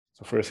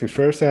So first things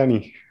first,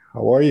 Annie,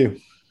 how are you?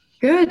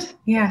 Good.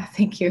 Yeah,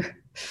 thank you.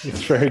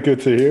 It's very good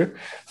to hear.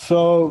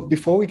 So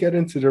before we get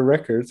into the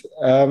records,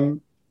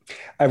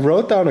 I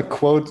wrote down a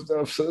quote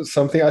of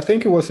something. I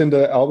think it was in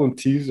the album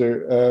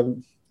teaser.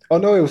 Oh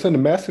no, it was in the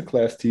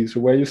masterclass teaser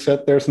where you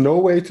said there's no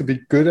way to be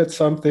good at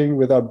something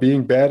without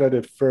being bad at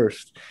it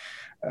first.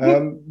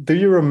 Do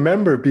you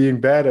remember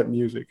being bad at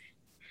music?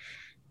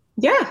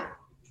 Yeah.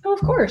 Oh,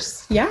 of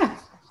course. Yeah.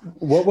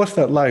 What was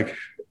that like?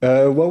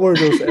 What were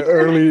those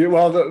early?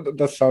 Well,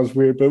 that sounds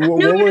weird, but No,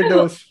 what were no, no.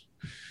 those?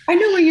 I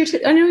know what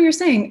I know what you're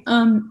saying.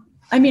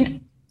 I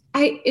mean,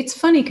 it's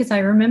funny because I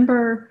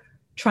remember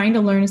trying to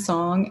learn a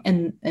song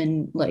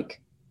and like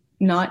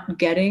not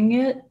getting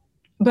it,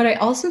 but I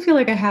also feel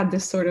like I had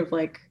this sort of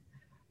like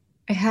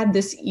I had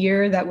this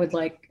ear that would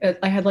like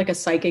I had like a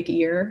psychic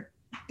ear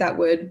that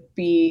would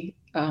be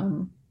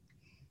kind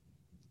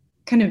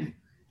of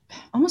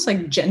almost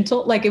like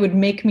gentle, like it would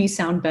make me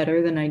sound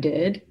better than I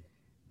did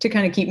to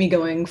kind of keep me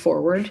going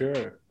forward.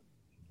 Sure.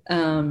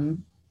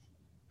 Um,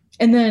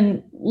 and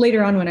then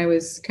later on, when I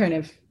was kind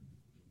of,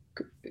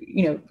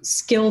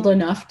 skilled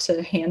enough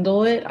to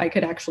handle it, I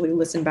could actually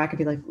listen back and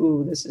be like,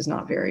 ooh, this is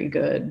not very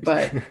good,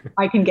 but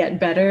I can get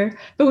better.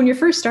 But when you're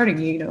first starting,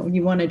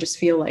 you want to just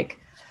feel like,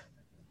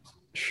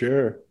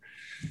 Sure.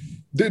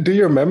 Do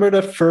you remember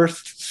the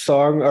first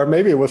song, or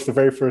maybe it was the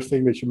very first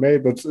thing that you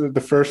made, but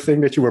the first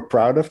thing that you were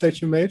proud of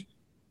that you made?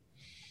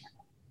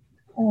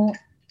 uh,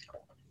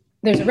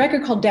 there's a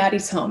record called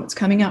Daddy's Home. It's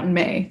coming out in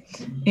May.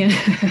 And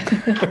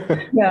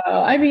no,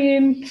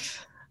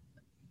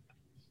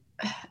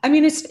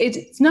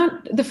 it's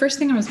not the first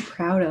thing I was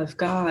proud of.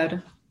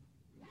 God,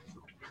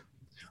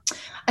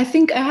 I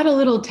think I had a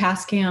little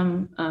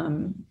Tascam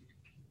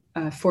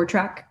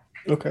 4-track,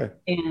 Okay.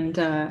 and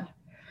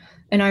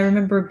I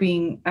remember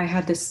I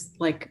had this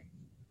like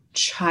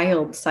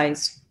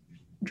child-sized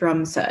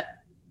drum set.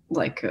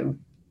 Like,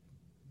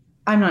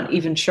 I'm not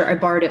even sure. I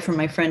borrowed it from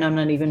my friend. I'm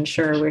not even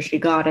sure where she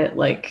got it.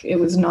 Like, it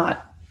was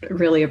not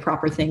really a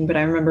proper thing, but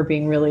I remember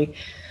being really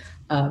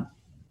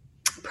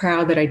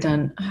proud that I'd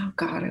done, oh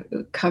God,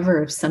 a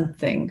cover of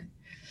something,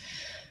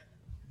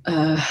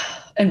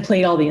 and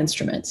played all the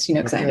instruments,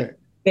 because I had a Okay.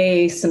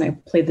 bass and I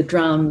played the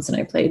drums and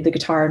I played the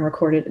guitar and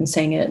recorded and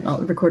sang it and I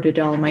recorded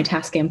it all in my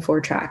Tascam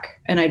 4-track.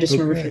 And I just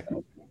remember Okay.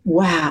 thinking,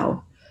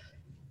 wow.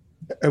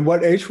 And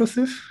what age was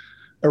this?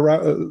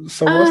 Around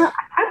somewhat?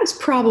 I was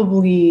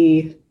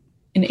probably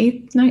in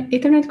eighth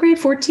or ninth grade,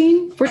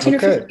 14 or Okay.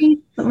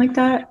 15, something like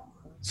that.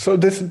 So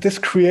this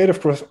creative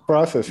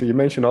process, you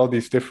mentioned all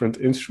these different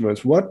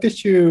instruments. What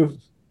did you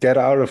get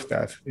out of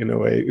that in a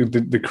way,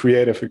 the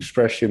creative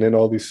expression in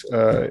all these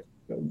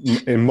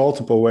in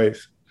multiple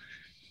ways?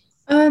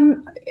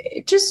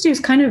 It was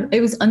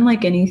it was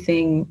unlike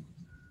anything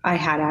I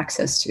had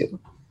access to.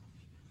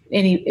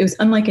 It was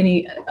unlike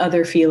any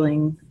other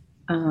feeling.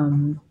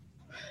 Um,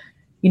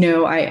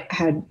 I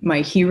had my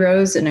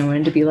heroes and I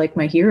wanted to be like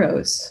my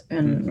heroes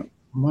and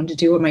I wanted to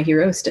do what my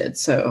heroes did.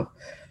 So,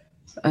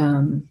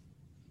 um,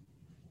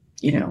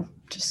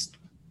 just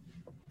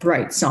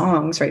write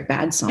songs, write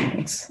bad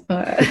songs,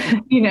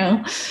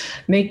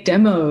 make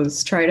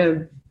demos, try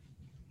to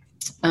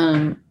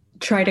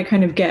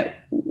kind of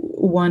get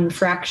one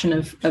fraction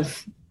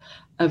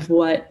of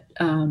what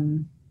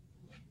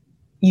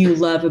you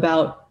love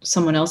about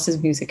someone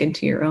else's music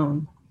into your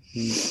own.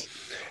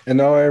 And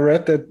now I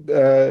read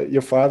that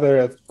your father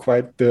had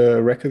quite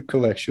the record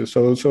collection.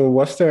 So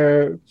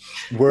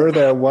were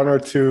there one or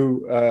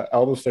two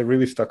albums that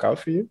really stuck out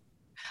for you?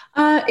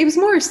 It was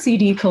more a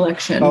CD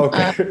collection,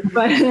 Okay.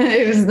 but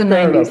it was the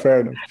Fair enough, 90s, fair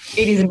enough.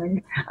 80s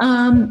and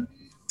 90s.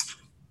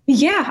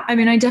 Yeah,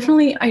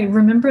 I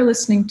remember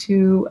listening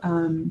to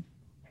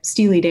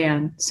Steely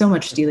Dan, so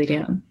much Steely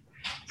Dan.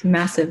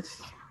 Massive,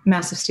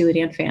 massive Steely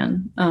Dan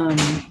fan. And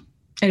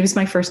it was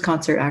my first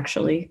concert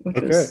actually, which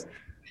Okay. was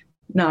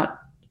not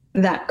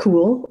that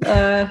cool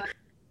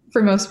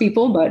for most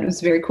people, but it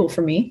was very cool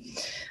for me.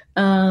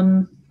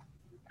 Um,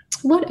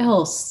 what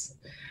else?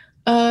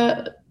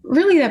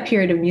 Really that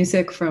period of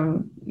music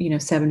from,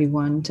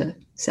 71 to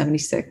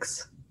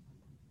 76,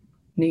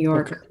 New Okay.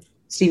 York,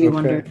 Stevie Okay.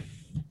 Wonder.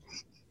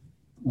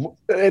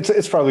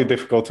 It's probably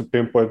difficult to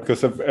pinpoint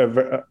because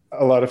a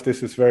lot of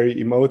this is very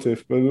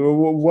emotive. But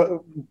what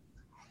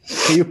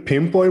can you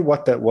pinpoint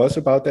what that was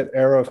about that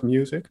era of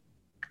music?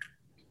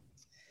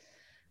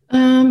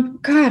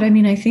 God,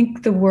 I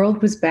think the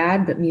world was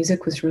bad, but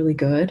music was really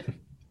good.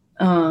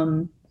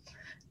 Um,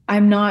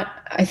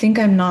 I think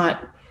I'm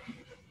not,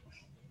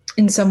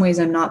 in some ways,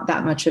 I'm not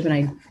that much of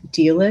an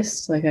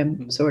idealist. Like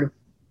I'm sort of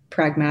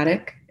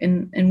pragmatic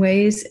in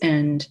ways.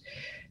 And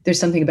there's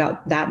something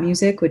about that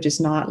music, which is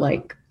not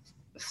like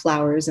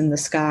flowers in the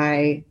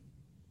sky,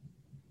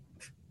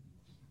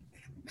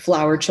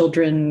 flower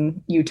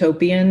children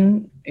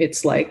utopian.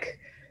 It's like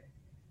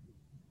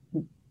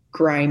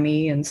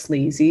grimy and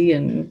sleazy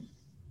and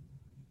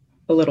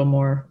a little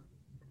more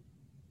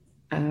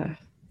uh,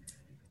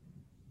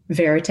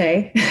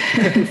 verite.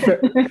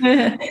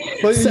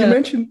 Well, you So,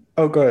 mentioned.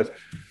 Oh, good.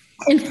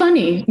 and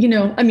funny,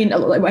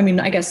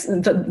 I guess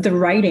the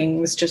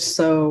writing was just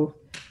so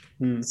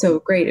Mm. so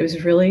great. It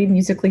was really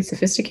musically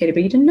sophisticated,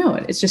 but you didn't know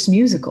it. It's just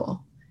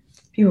musical.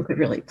 People could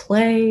really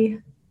play,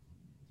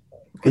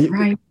 could You,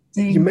 write,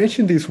 you sing.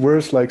 mentioned these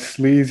words like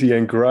sleazy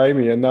and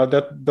grimy, and now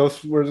that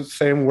those were the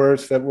same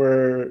words that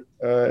were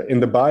in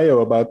the bio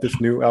about this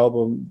new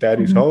album,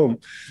 Daddy's Mhm. Home.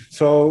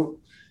 So,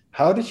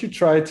 how did you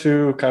try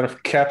to kind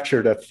of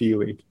capture that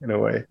feeling in a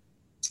way?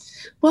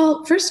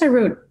 Well, first I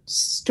wrote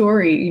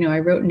story, I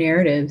wrote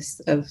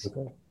narratives of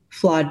Okay.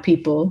 flawed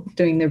people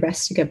doing their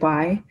best to get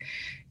by,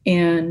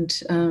 and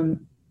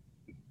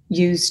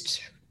used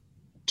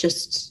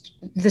just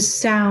the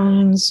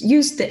sounds,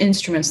 used the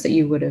instruments that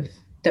you would have,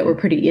 that were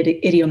pretty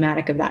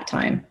idiomatic of that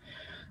time.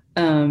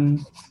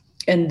 Um,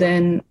 and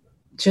then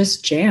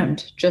just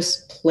jammed,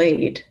 just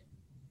played.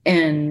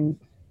 And,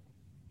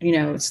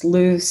 it's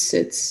loose.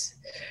 It's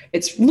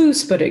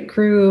loose, but it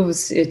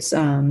grooves. It's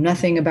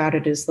nothing about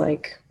it is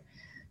like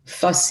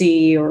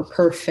fussy or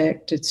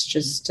perfect. It's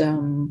just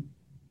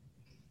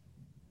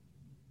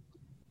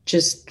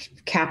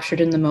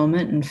captured in the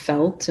moment and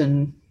felt,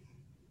 and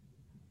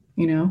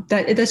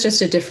that's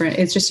just a different,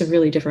 it's just a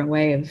really different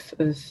way of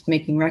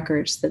making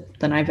records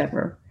than I've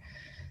ever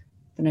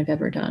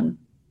done.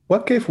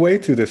 What gave way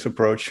to this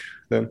approach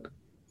then?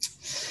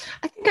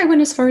 I think I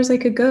went as far as I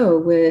could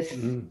go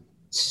Mm.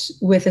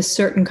 with a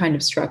certain kind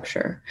of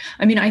structure.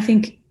 I mean, I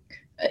think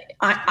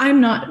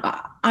I'm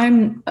not,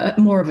 I'm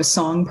more of a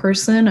song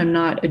person. I'm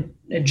not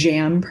a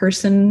jam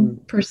person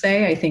Mm. per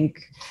se. I think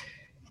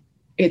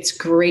it's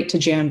great to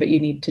jam, but you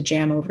need to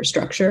jam over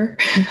structure.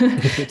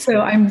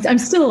 So I'm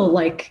still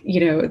like,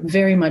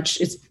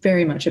 it's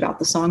very much about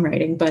the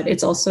songwriting, but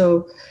it's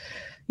also,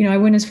 I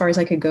went as far as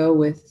I could go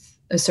with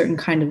a certain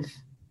kind of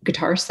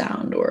guitar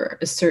sound or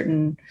a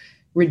certain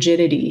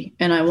rigidity.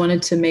 And I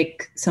wanted to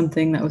make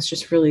something that was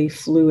just really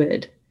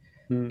fluid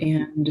Mm.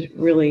 and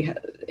really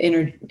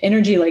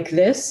energy like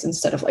this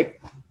instead of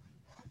like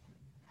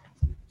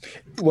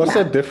Was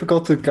that. that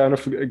difficult to kind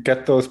of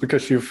get those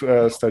because you've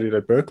studied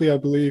at Berkeley, I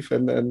believe,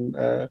 and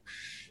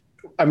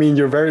I mean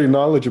you're very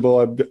knowledgeable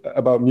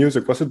about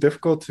music. Was it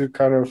difficult to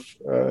kind of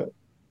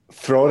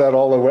throw that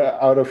all away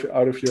out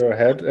of your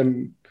head?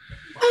 And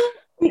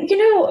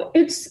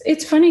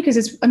It's funny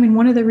because I mean,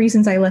 one of the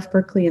reasons I left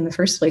Berkeley in the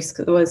first place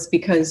was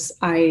because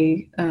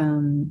I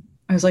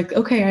was like,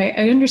 okay,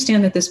 I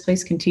understand that this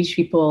place can teach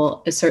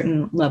people a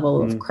certain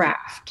level of mm,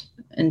 craft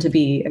and to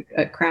be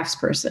a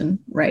craftsperson,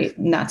 right?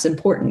 And that's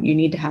important. You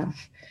need to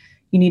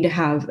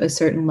have a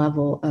certain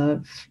level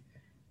of,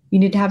 you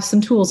need to have some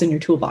tools in your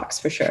toolbox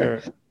for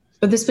sure. sure.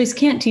 But this place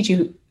can't teach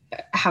you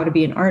how to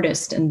be an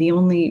artist. And the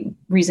only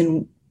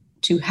reason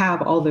to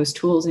have all those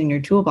tools in your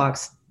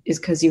toolbox is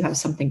because you have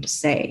something to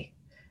say.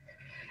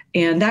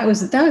 And that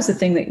was the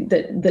thing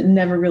that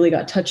never really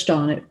got touched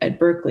on at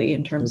Berkeley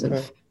in terms Okay.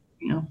 of,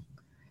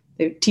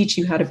 they teach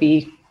you how to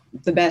be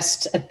the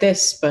best at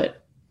this,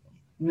 but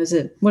what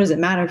does it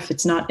matter if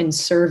it's not in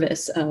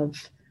service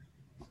of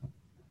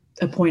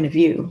a point of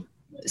view?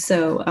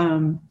 So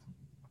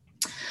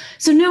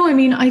no, I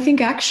mean, I think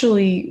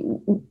actually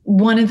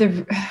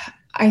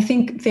I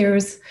think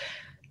there's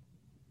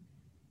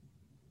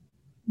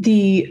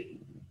the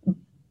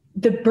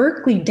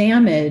Berkeley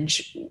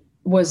damage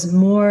was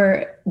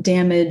more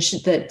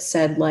damage that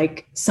said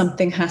like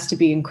something has to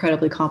be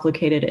incredibly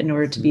complicated in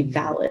order to be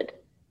valid.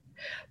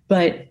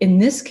 But in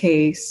this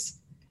case,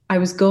 I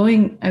was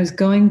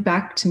going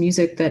back to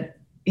music that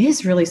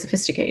is really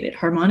sophisticated.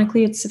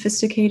 Harmonically, it's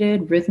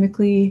sophisticated.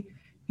 Rhythmically,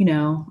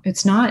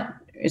 it's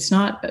not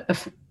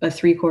a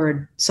three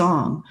chord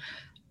song,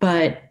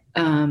 but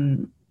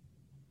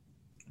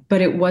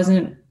it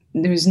wasn't.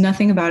 There was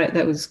nothing about it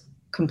that was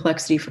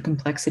complexity for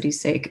complexity's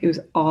sake. It was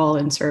all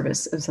in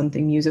service of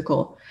something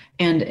musical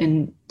and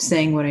in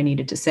saying what I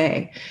needed to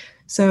say.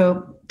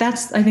 So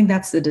I think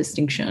that's the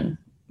distinction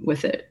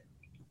with it.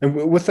 And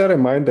with that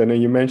in mind, then,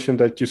 and you mentioned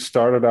that you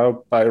started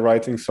out by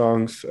writing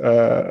songs,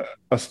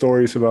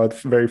 stories about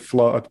very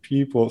flawed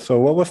people. So,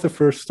 what was the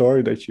first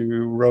story that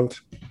you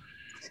wrote?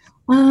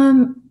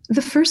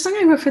 The first song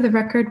I wrote for the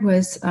record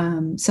was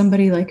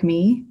Somebody Like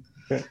Me.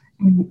 Yeah.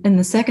 And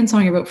the second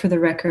song I wrote for the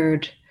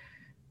record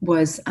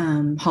was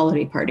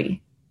Holiday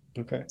Party.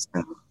 Okay.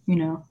 So,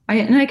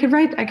 I could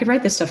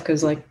write this stuff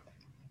because like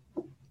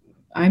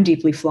I'm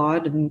deeply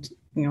flawed and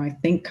I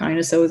think kind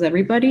of so is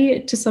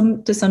everybody to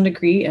some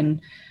degree, and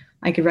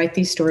I could write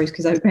these stories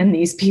because I've been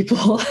these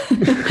people.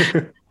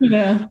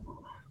 Yeah.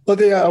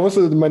 Well, yeah,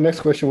 my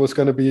next question was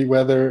going to be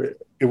whether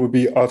it would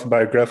be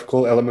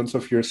autobiographical elements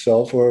of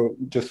yourself or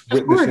just Of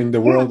course, witnessing the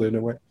yeah. world in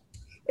a way.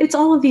 It's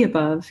all of the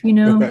above,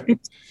 Okay.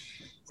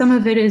 some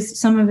of it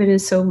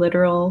is so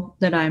literal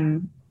that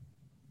I'm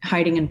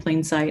hiding in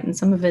plain sight, and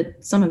some of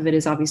it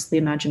is obviously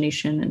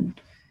imagination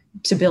and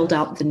to build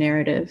out the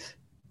narrative,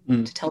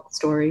 to tell the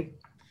story.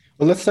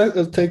 Well, let's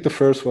take the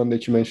first one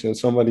that you mentioned,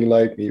 Somebody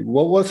Like Me.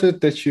 What was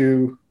it that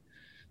you,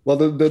 well,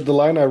 the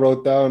line I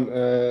wrote down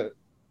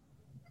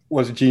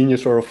was a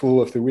genius or a fool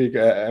of the week.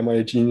 Am I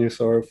a genius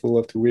or a fool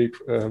of the week?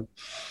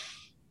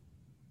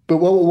 But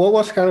what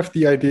was kind of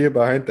the idea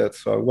behind that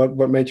song?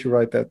 What made you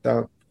write that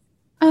down?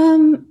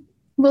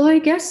 Well, I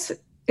guess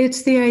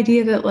It's the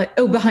idea that like,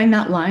 oh, behind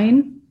that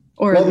line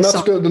or Well, the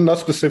song. not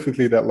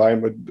specifically that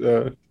line, but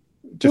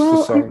just the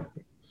Well, song.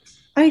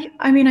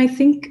 I mean, I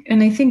think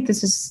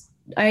this is,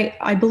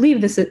 I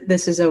believe this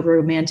is a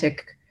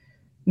romantic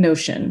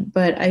notion,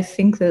 but I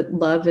think that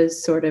love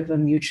is sort of a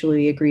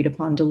mutually agreed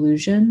upon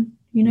delusion,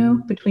 you know,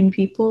 between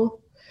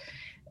people.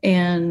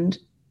 And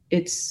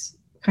it's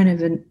kind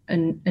of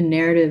a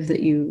narrative that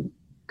you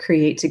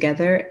create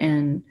together.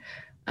 And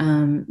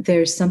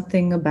there's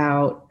something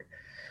about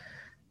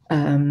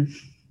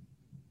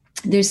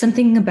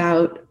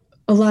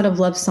a lot of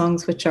love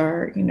songs which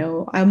are, you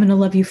know, I'm going to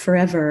love you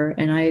forever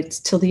and it's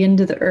till the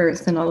end of the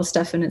earth and all this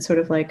stuff. And it's sort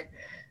of like,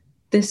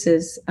 this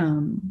is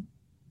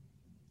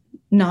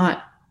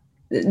not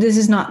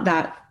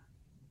that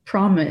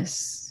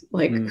promise.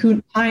 Like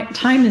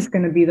time is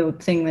going to be the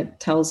thing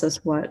that tells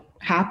us what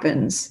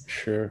happens.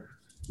 Sure.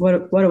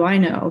 What do I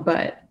know?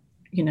 But,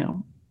 you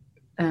know,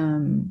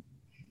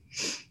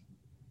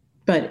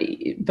 but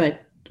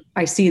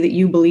I see that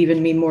you believe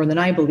in me more than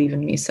I believe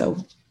in me. So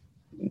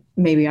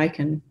maybe I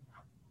can,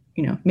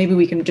 you know, maybe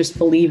we can just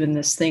believe in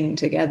this thing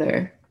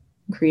together,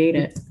 and create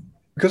it.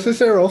 Because is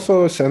there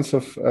also a sense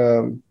of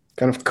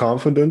kind of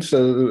confidence,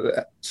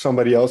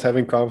 somebody else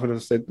having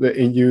confidence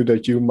in you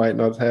that you might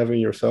not have in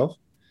yourself?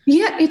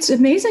 Yeah, it's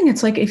amazing.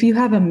 It's like if you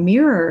have a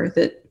mirror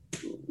that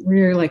where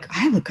you're like,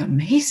 I look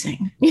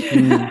amazing.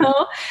 You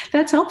know,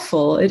 that's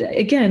helpful.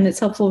 It's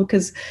helpful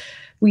because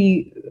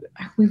we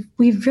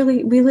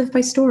live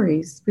by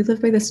stories. We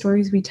live by the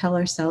stories we tell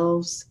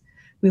ourselves.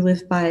 We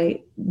live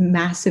by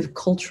massive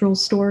cultural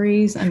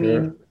stories. I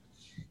mean,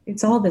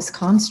 it's all this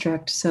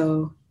construct.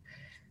 So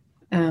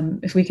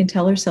if we can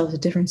tell ourselves a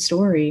different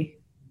story,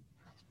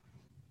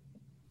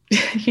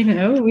 you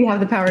know, we have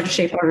the power to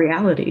shape our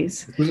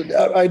realities.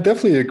 I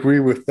definitely agree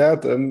with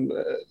that. And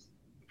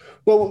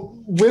well,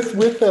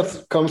 with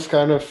that comes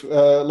kind of,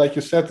 like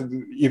you said,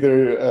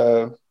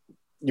 either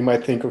you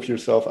might think of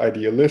yourself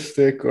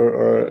idealistic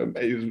or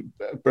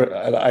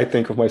I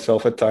think of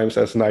myself at times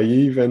as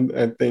naive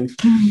and things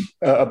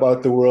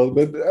about the world.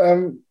 But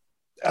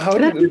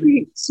that's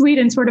really sweet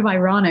and sort of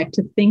ironic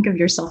to think of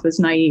yourself as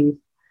naive.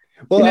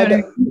 Well, you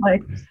know what I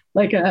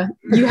mean?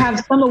 You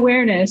have some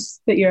awareness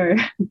that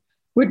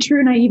would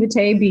true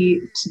naivete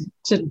be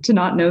to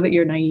not know that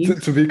you're naive?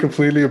 To be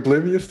completely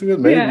oblivious to it?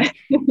 Maybe.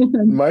 Yeah.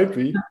 Might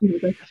be.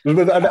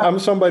 But I'm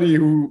somebody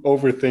who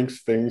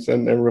overthinks things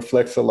and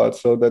reflects a lot,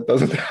 so that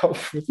doesn't help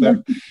with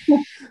that.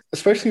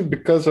 Especially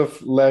because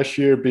of last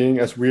year being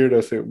as weird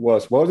as it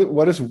was.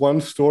 What is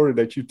one story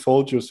that you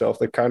told yourself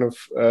that kind of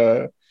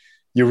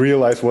you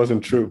realized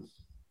wasn't true?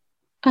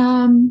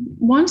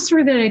 One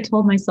story that I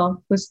told myself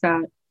was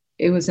that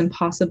it was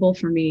impossible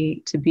for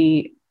me to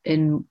be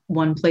in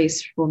one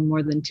place for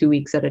more than 2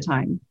 weeks at a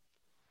time.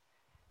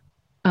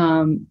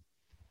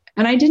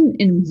 And I didn't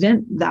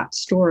invent that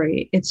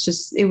story.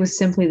 It was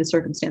simply the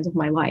circumstance of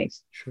my life.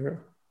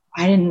 Sure.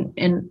 I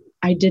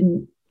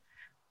didn't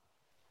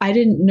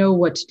know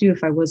what to do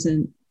if I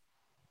wasn't,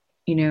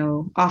 you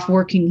know, off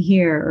working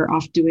here or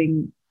off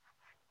doing,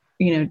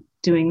 you know,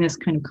 doing this,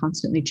 kind of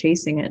constantly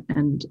chasing it.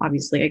 And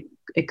obviously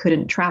I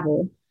couldn't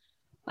travel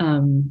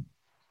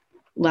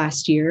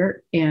last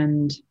year.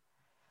 And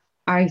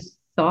I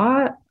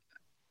thought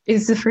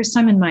it's the first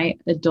time in my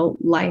adult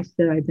life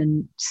that I've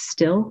been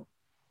still.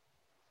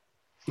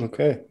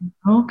 Okay.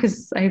 Oh,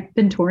 because I've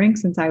been touring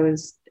since I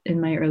was in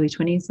my early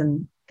 20s,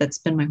 and that's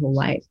been my whole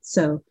life.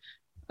 So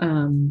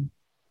I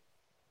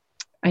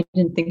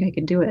didn't think I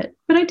could do it,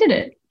 but I did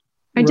it.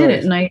 I did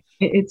it. And I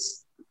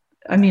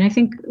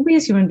think we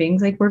as human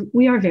beings, like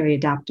we are very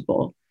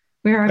adaptable.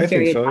 We are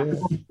very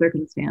adaptable to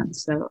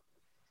circumstance. So,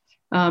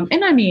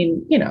 and I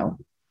mean, you know,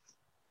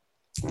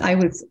 I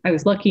was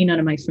lucky. None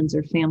of my friends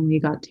or family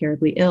got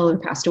terribly ill or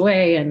passed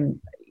away.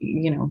 And,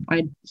 you know, I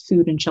had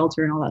food and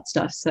shelter and all that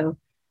stuff. So.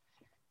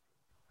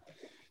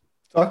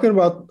 Talking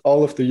about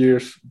all of the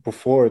years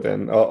before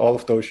then, all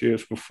of those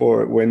years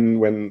before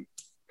when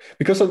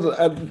because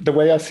of the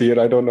way I see it,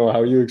 I don't know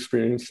how you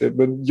experience it,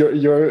 but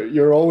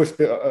you're always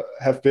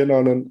have been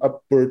on an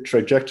upward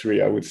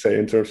trajectory, I would say,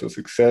 in terms of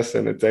success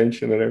and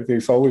attention and everything.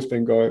 It's always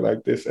been going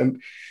like this.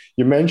 And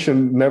you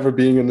mentioned never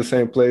being in the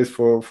same place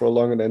for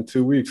longer than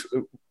 2 weeks.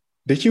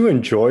 Did you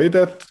enjoy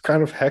that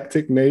kind of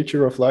hectic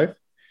nature of life?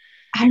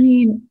 I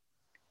mean,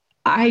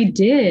 I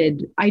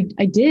did. I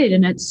did.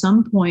 And at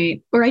some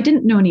point, or I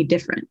didn't know any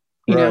different,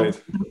 you know,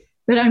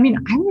 but I mean,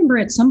 I remember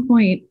at some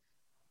point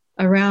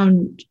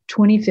around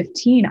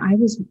 2015, I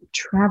was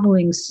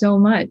traveling so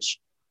much.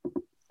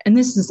 And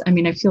this is, I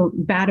mean, I feel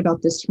bad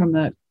about this from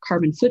a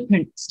carbon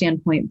footprint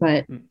standpoint,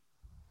 but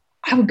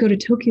I would go to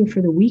Tokyo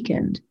for the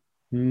weekend.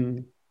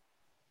 It's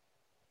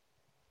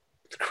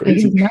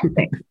crazy. Like,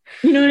 nothing.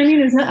 You know what I mean?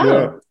 It's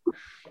not,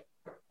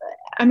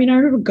 I mean, I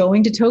remember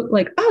going to Tokyo,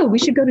 like, oh, we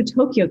should go to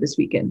Tokyo this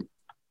weekend.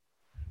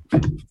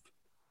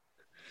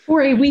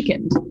 For a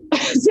weekend.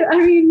 So, I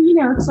mean, you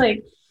know, it's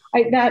like,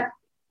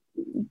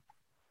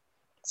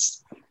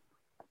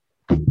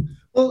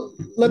 Well,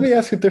 let me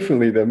ask it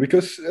differently then,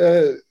 because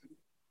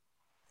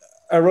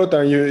I wrote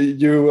down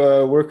you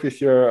work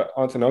with your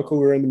aunt and uncle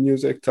who are in the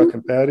music, Tuck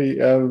and Patty,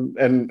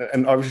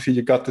 and obviously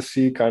you got to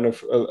see kind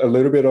of a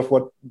little bit of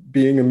what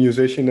being a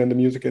musician in the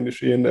music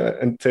industry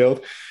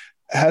entailed.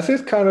 Has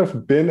it kind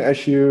of been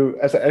as you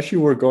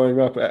were growing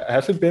up?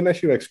 Has it been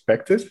as you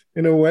expected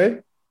in a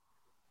way?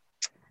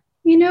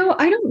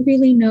 I don't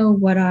really know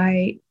what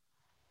I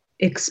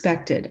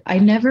expected. I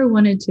never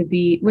wanted to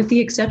be, with the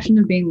exception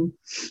of being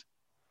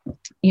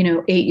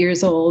 8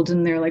 years old,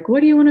 and they're like,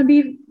 what do you want to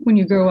be when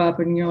you grow up?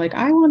 And you're like,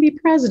 I want to be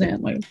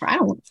president. Like, I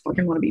don't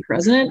fucking want to be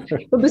president.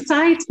 But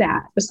besides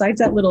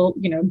that little,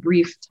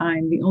 brief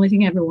time, the only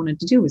thing I ever wanted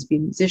to do was be a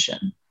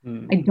musician.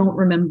 I don't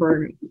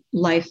remember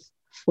life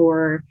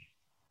for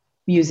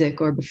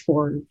music or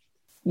before,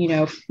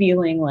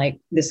 feeling like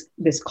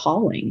this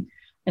calling.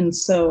 And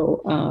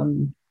so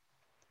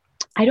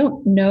I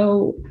don't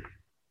know,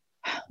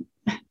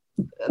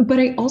 but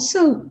I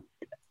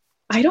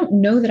don't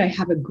know that I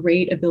have a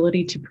great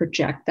ability to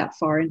project that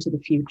far into the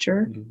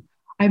future. Mm-hmm.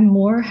 I'm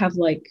more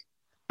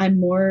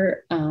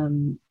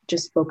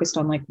just focused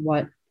on like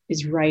what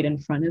is right in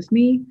front of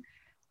me.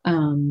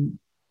 And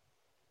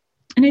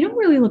I don't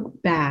really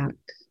look back.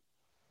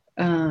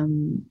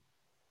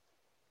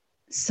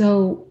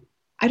 So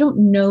I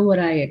don't know what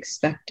I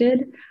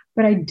expected,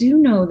 but I do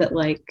know that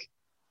like,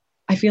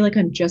 I feel like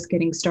I'm just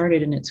getting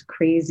started, and it's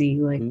crazy.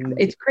 Like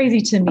it's crazy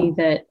to me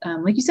that,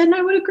 like you said, and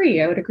I would agree.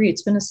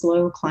 It's been a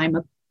slow climb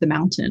up the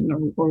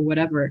mountain or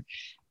whatever.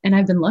 And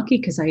I've been lucky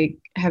because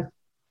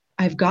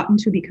I've gotten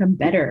to become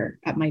better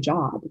at my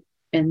job,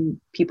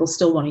 and people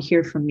still want to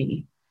hear from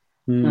me.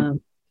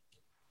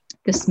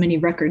 This many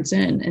records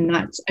in, and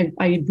that's,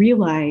 I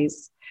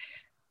realize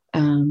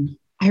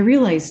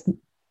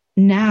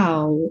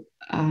now,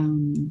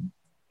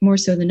 more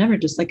so than ever,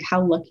 just like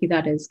how lucky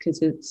that is.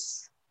 'Cause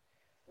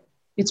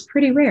it's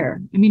pretty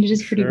rare. I mean, it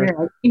is pretty rare.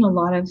 I've seen a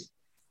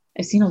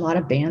lot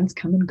of bands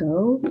come and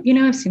go.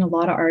 I've seen a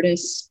lot of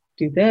artists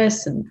do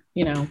this and,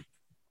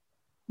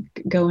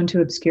 go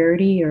into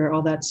obscurity or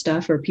all that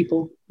stuff, or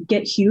people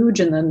get huge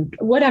and then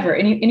whatever.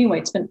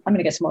 Anyway, I'm going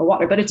to get some more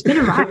water, but it's been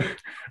a ride.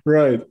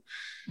 Right.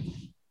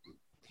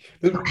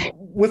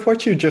 With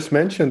what you just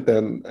mentioned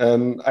then,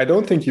 and I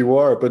don't think you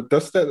are, but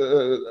does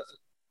that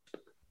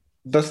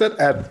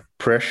add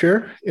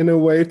pressure in a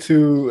way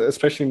to,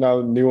 especially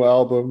now, new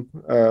album?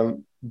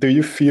 Do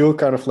you feel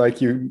kind of like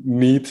you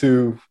need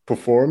to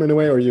perform in a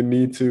way, or you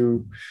need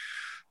to,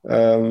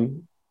 I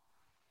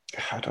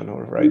don't know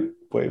the right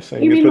way of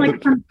saying it. You mean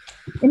like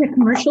in a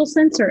commercial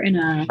sense, or in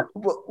a...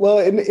 Well,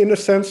 in a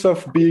sense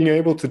of being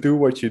able to do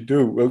what you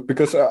do,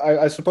 because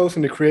I suppose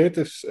in the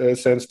creative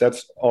sense,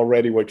 that's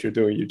already what you're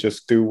doing. You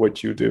just do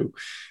what you do.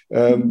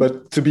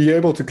 But to be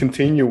able to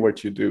continue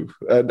what you do,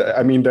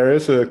 I mean, there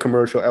is a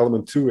commercial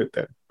element to it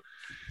then.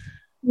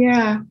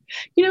 Yeah.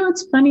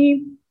 It's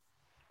funny.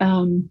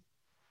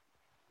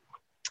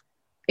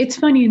 It's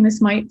funny, and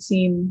this might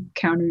seem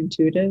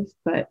counterintuitive,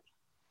 but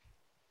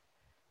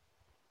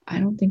I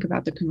don't think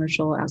about the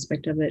commercial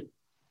aspect of it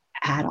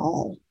at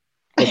all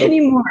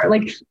anymore.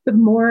 Like the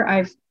more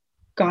I've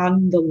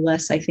gone, the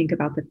less I think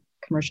about the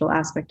commercial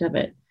aspect of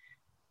it,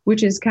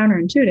 which is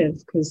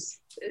counterintuitive because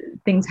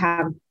things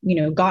have,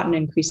 I've gotten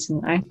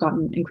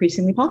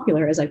increasingly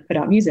popular as I put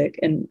out music.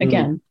 And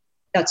again,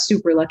 that's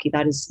super lucky.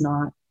 That is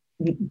not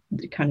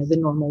kind of the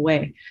normal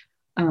way.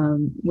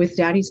 With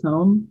Daddy's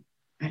Home,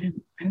 I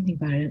don't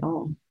think about it at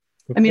all.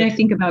 Okay. I mean, I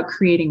think about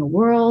creating a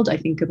world. I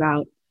think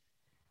about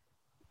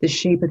the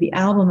shape of the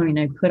album. I mean,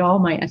 I put all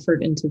my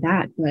effort into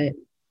that, but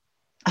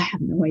I have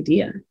no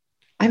idea.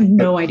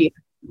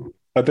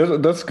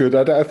 That's good.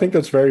 I think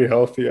that's very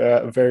healthy.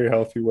 A very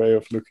healthy way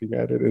of looking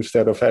at it,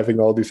 instead of having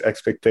all these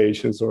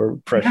expectations or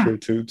pressure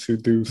to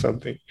do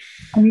something.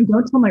 I mean,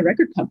 don't tell my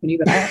record company,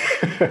 but I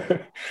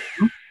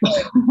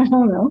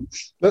don't know.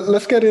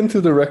 Let's get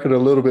into the record a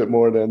little bit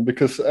more then,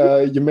 because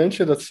you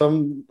mentioned that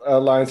some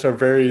lines are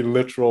very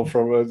literal,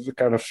 from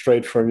kind of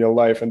straight from your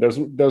life, and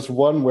there's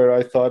one where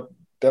I thought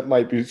that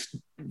might be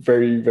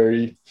very,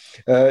 very.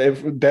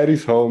 If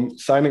Daddy's Home,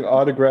 signing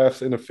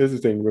autographs in a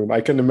visiting room,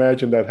 I can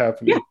imagine that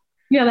happening.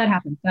 Yeah, that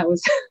happened. That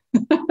was.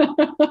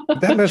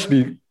 That must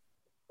be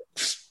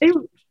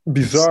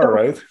bizarre,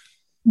 right?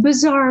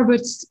 Bizarre,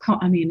 but it's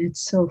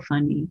so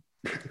funny.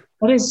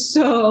 That is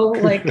so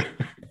like,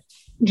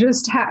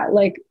 just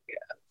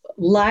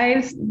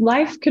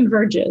life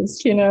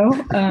converges,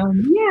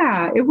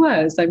 Yeah, it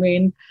was. I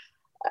mean,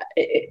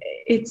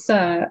 it's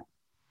like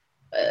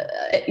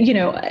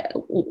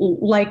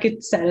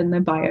it said in the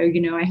bio,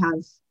 I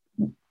have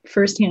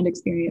firsthand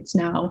experience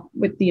now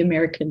with the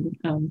American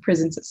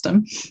prison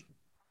system.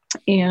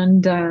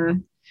 And,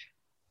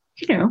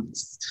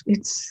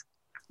 it's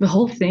the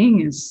whole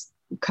thing is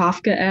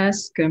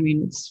Kafkaesque. I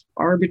mean, it's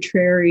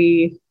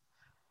arbitrary.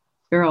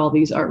 There are all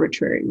these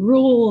arbitrary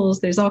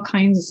rules. There's all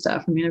kinds of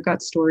stuff. I mean, I've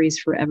got stories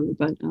forever,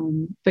 but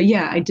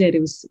yeah, I did.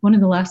 It was one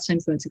of the last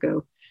times I went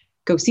to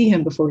go see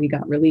him before he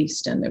got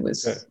released. And it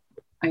was,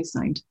 I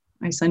signed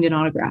an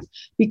autograph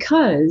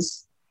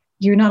because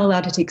you're not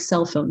allowed to take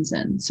cell phones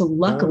in. So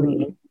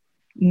luckily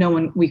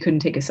we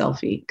couldn't take a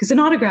selfie, because an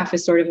autograph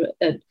is sort of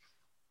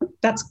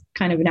that's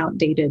kind of an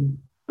outdated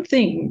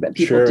thing that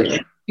people do. Sure.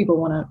 People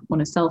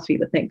want a selfie,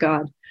 but thank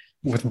God.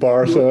 With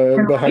bars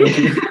behind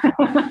you.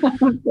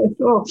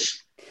 Oh,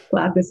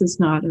 glad this is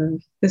not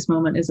this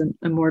moment isn't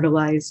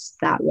immortalized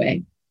that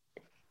way.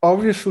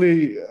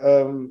 Obviously,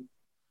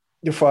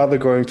 your father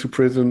going to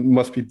prison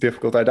must be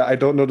difficult. I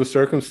don't know the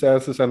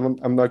circumstances, and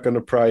I'm not going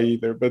to pry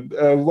either. But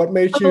what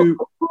made Oh, you?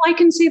 well, I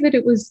can say that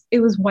it was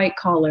white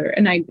collar,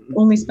 and I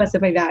only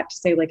specify that to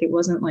say like it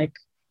wasn't like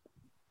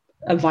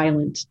a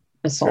violent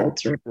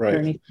assault or Right.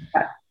 anything like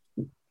that,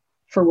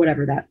 for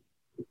whatever that,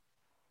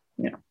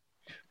 you know.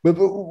 But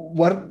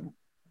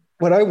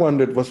what I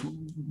wondered was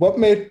what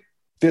made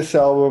this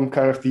album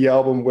kind of the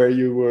album where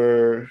you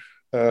were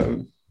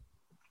um,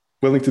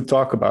 willing to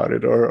talk about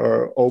it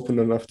or open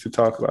enough to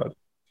talk about it.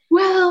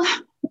 Well,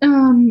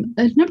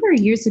 a number of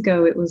years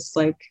ago, it was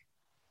like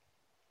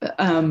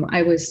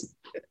I was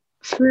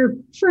for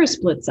a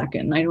split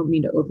second. I don't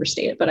mean to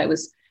overstate it, but I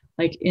was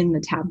like in the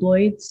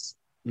tabloids,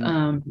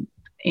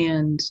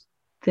 and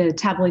the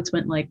tabloids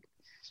went like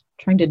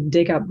trying to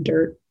dig up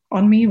dirt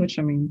on me, which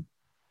I mean,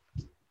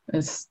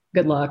 it's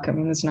good luck. I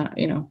mean, it's not,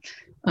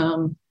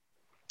 um,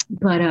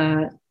 but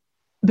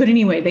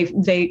anyway,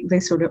 they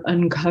sort of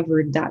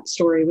uncovered that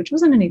story, which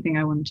wasn't anything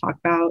I want to talk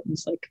about.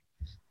 It's like,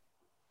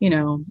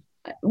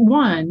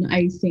 one,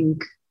 I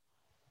think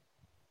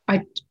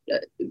I,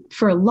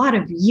 for a lot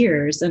of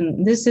years,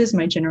 and this is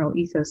my general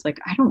ethos, like,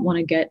 I don't want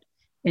to get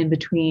in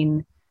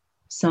between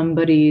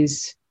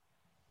somebody's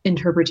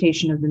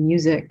interpretation of the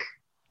music,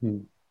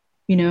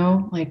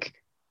 like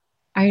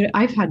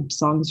I've had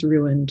songs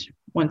ruined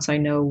once I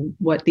know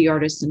what the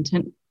artist's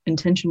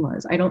intention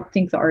was. I don't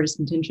think the artist's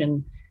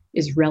intention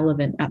is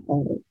relevant at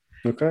all.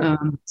 Okay.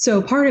 So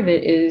part of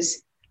it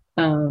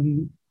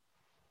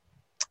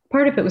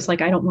was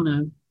like, I don't want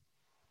to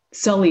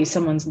sully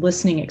someone's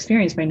listening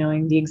experience by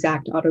knowing the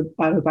exact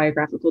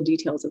autobiographical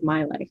details of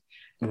my life.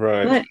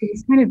 Right. But it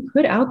was kind of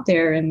put out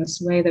there in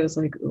this way that was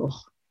like, ugh.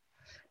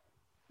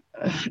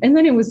 And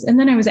then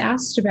I was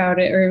asked about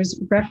it, or it was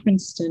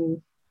referenced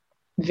in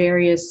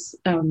various,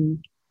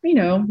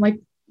 like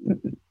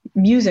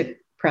music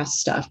press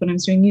stuff when I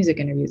was doing music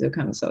interviews. It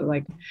kind of so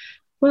like,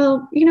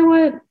 well, you know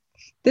what?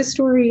 This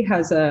story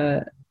has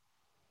a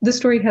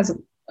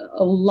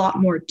lot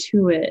more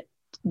to it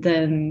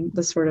than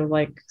the sort of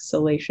like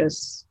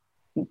salacious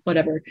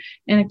whatever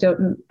anecdote.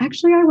 And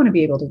actually, I want to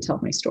be able to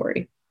tell my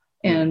story,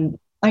 and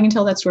I can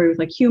tell that story with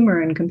like humor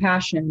and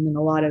compassion and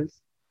a lot of,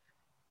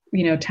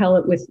 tell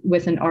it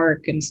with an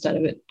arc instead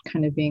of it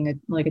kind of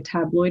being like a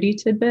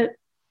tabloidy tidbit.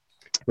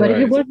 But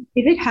right.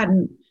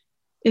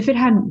 if it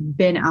hadn't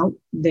been out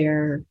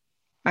there,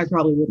 I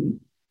probably wouldn't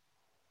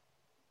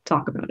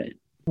talk about it.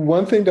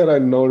 One thing that I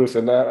noticed,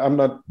 and I'm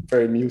not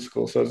very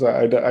musical, so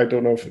I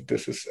don't know if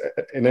this is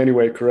in any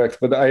way correct,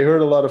 but I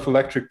heard a lot of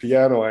electric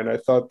piano, and I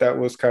thought that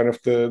was kind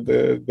of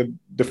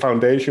the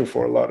foundation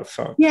for a lot of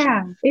songs.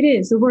 Yeah, it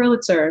is a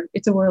Wurlitzer.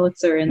 It's a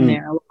Wurlitzer in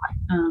there a lot,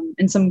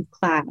 and some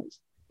clav.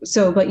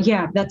 So, but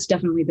yeah, that's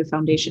definitely the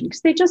foundation,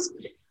 because they just,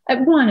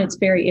 at one, it's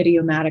very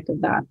idiomatic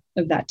of that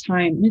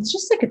time, and it's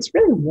just like it's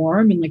really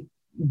warm and like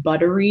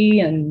buttery,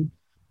 and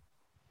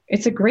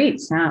it's a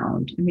great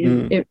sound. I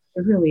mean, it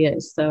really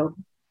is. So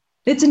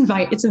it's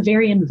a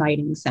very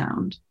inviting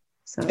sound.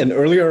 So. And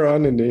earlier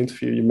on in the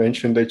interview, you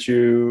mentioned that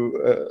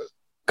you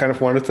kind of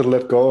wanted to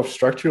let go of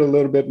structure a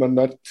little bit, but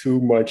not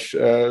too much.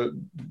 I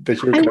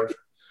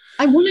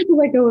wanted to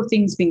let go of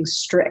things being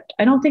strict.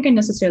 I don't think I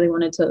necessarily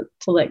wanted to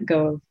let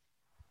go of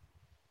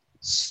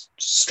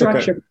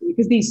structure,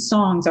 because these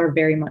songs are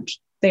very much,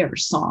 they are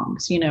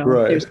songs,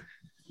 right. There's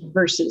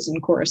verses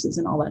and choruses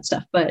and all that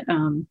stuff, but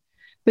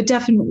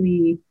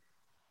definitely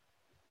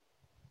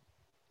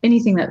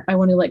anything that I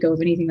want to let go of,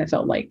 anything that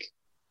felt like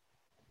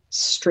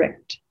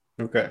strict.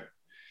 Okay.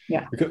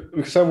 Yeah.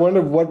 Because I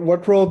wonder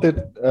what role did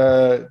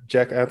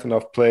Jack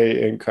Antonoff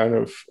play in kind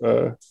of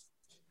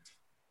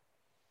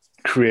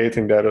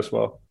creating that as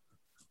well?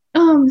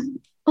 A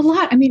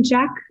lot. I mean,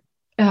 Jack,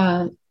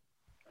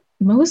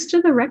 most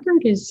of the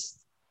record is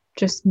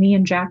just me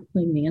and Jack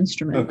playing the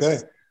instruments. Okay.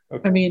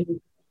 I mean,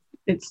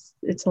 it's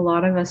a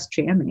lot of us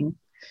jamming.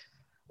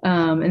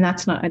 And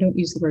that's not, I don't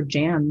use the word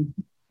jam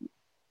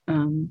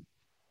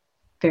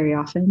very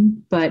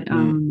often, but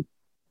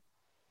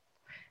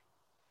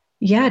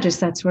yeah,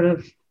 just that sort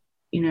of,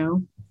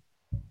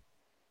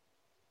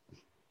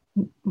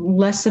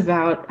 less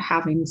about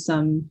having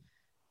some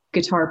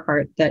guitar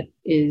part that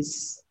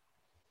is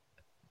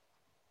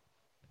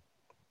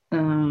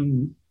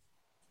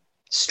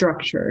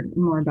structured,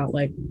 more about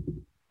like,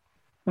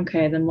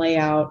 okay, then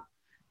layout,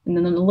 and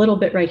then a little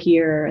bit right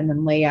here, and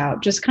then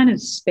layout, just kind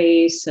of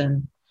space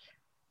and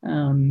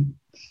a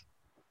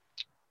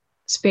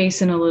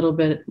little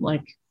bit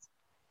like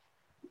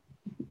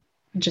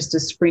just a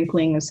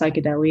sprinkling of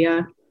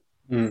psychedelia.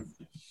 And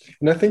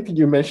I think that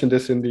you mentioned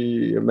this in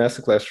the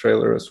Masterclass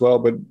trailer as well,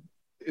 but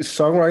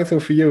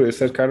songwriting for you, is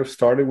that kind of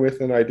starting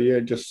with an idea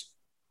and just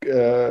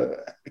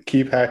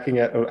keep hacking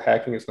at, or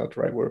hacking is not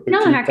the right word, but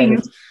no, hacking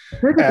is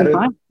perfectly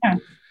fine. Yeah.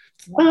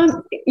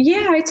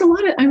 Yeah, it's a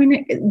lot of, I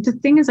mean, the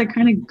thing is,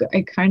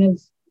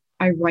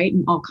 I write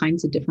in all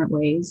kinds of different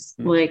ways.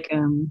 Like,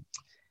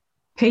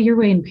 Pay Your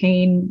Way in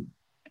Pain.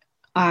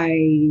 I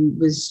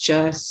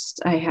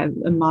have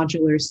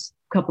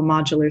couple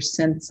modular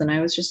synths, and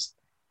I was just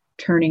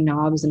turning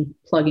knobs and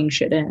plugging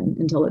shit in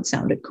until it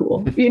sounded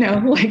cool,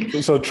 like.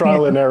 So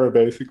trial and error,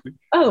 basically.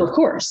 Oh, of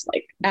course,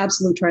 like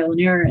absolute trial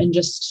and error, and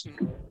just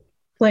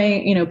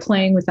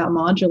playing with that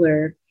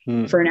modular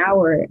for an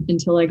hour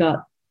until I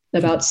got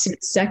about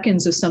 6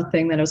 seconds of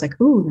something that I was like,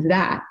 ooh,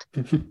 that,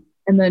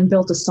 and then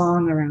built a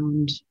song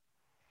around,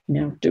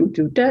 do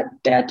do da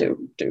da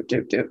do do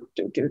do do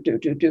do do do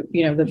do do,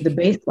 the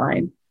bass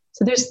line.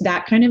 So there's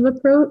that kind of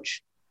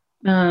approach.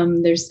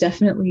 There's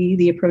definitely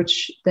the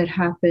approach that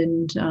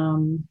happened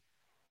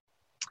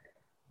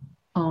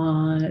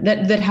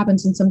that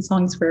happens in some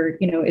songs where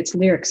it's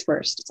lyrics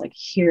first. It's like,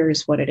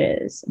 here's what it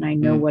is, and I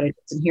know what it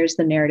is, and here's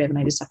the narrative, and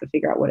I just have to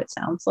figure out what it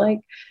sounds like.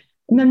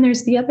 And then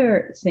there's the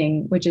other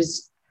thing, which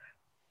is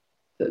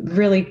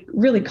really,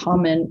 really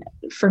common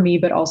for me,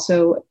 but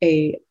also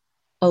a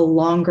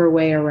longer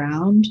way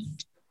around,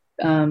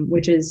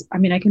 which is, I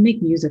mean, I can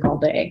make music all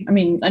day. I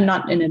mean, I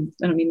don't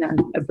mean that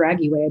in a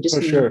braggy way. I just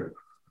mean sure.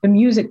 The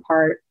music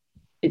part,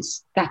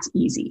 that's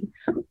easy.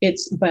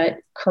 But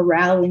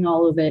corralling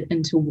all of it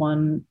into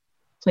one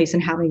place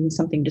and having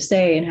something to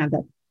say, and have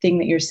that thing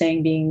that you're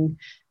saying being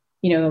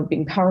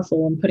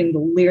powerful, and putting the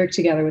lyric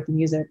together with the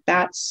music,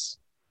 that's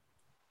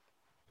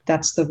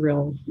the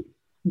real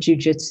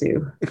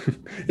jujitsu.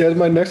 Yeah,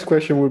 my next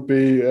question would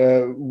be,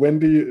 when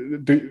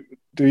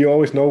do you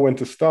always know when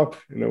to stop,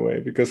 in a way?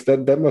 Because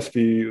that must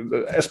be,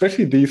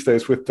 especially these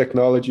days with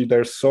technology,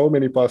 there's so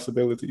many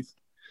possibilities.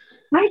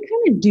 I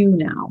kind of do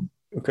now.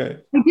 Okay.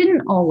 I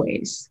didn't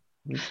always,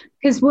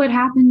 because what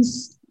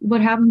happens,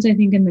 I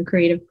think, in the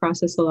creative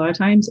process a lot of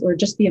times, or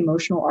just the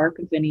emotional arc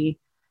of any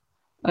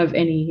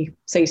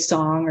say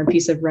song or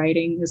piece of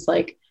writing, is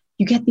like,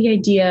 you get the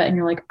idea and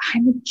you're like,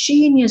 I'm a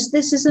genius,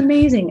 this is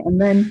amazing, and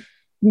then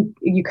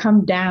you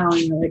come down,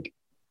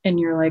 and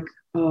you're like,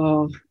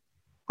 oh,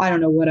 I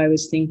don't know what I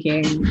was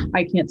thinking,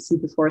 I can't see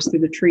the forest through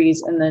the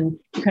trees, and then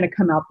you kind of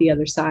come out the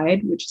other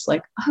side, which is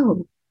like,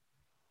 oh,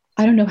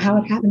 I don't know how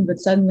it happened, but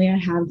suddenly I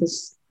have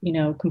this,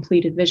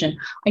 completed vision.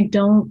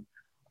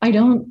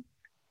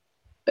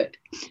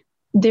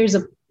 There's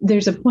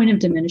a point of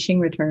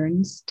diminishing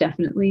returns,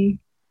 definitely,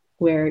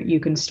 where you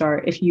can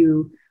start, if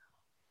you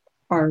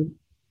are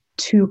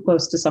too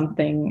close to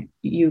something,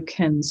 you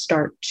can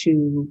start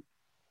to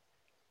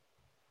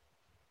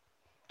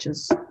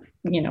just,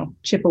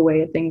 chip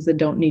away at things that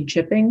don't need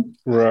chipping.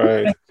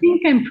 Right. I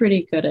think I'm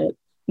pretty good at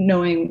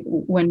knowing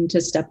when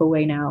to step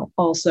away now.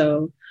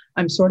 Also,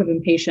 I'm sort of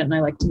impatient, and I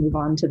like to move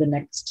on to the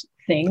next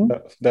thing.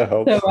 That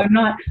helps. So I'm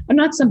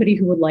not somebody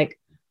who would like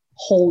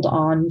hold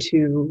on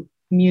to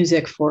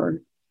music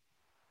for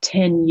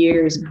 10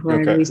 years before I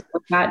release it.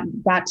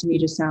 That to me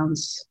just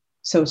sounds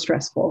so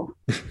stressful.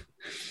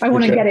 I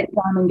want to get it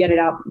done and get it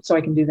out so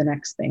I can do the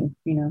next thing,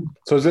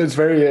 So it's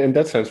very, in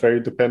that sense, very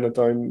dependent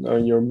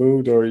on your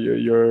mood or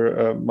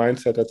your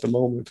mindset at the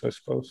moment, I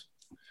suppose.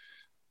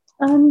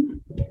 I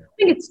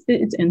think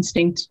it's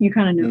instinct. You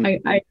kind of know.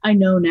 I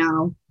know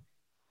now.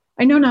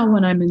 I know now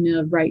when I'm in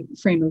the right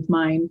frame of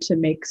mind to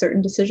make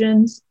certain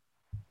decisions,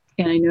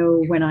 and I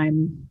know when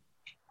I'm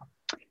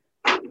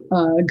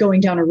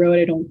going down a road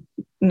I don't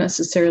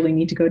necessarily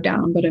need to go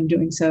down, but I'm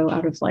doing so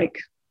out of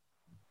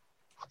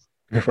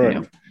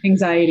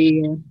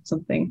anxiety or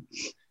something.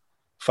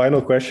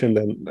 Final question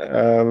then.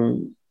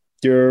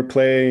 You're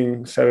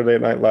playing Saturday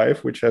Night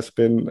Live, which has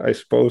been, I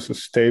suppose, a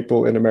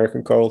staple in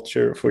American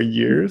culture for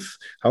years.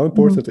 How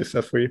important is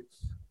that for you?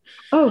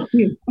 Oh,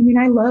 huge. I mean,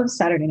 I love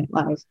Saturday Night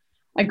Live.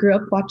 I grew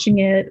up watching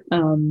it.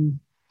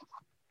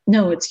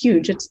 No, it's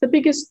huge. It's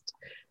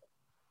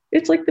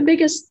like the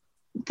biggest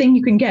thing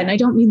you can get. And I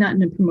don't mean that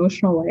in a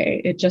promotional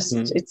way. It just,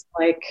 it's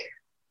like,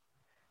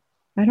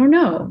 I don't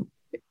know.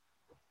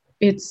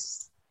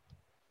 It's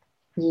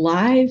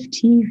live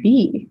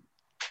TV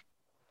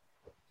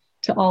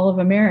to all of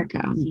America.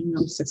 I mean,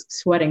 I'm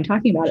sweating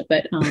talking about it,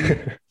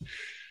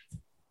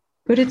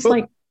 but it's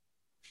like,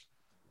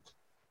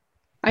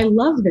 I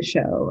love the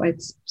show.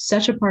 It's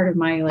such a part of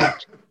my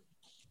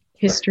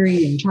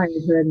history and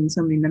childhood, and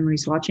so many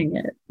memories watching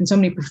it, and so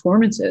many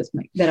performances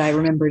that I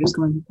remember just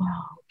going,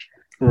 wow.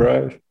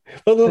 Right.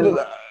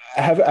 Well,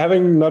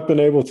 having not been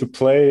able to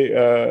play,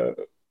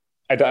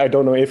 I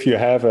don't know if you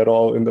have at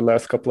all in the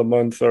last couple of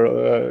months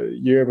or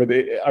year, but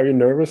are you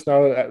nervous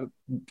now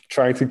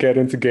trying to get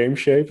into game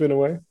shape in a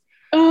way?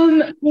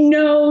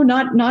 No,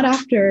 not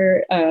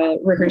after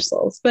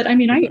rehearsals, but I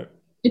mean,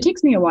 it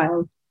takes me a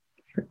while,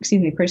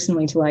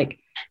 personally, to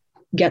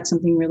get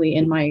something really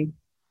in my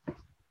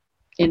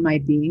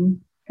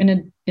being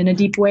in a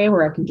deep way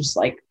where I can just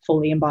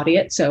fully embody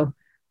it. So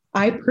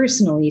I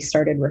personally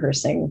started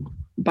rehearsing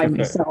by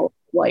myself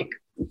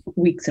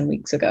weeks and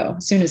weeks ago,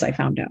 as soon as I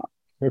found out.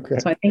 Okay.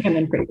 So I think I'm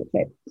in pretty good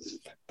shape.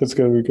 That's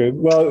going to be good.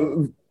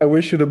 Well, I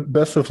wish you the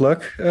best of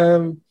luck.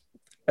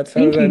 at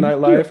Thank Saturday you. Night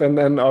Live, and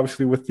then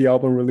obviously with the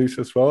album release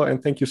as well.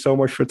 And thank you so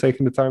much for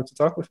taking the time to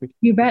talk with me.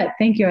 You bet.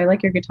 Thank you. I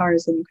like your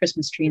guitars and the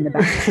Christmas tree in the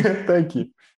back. Thank you.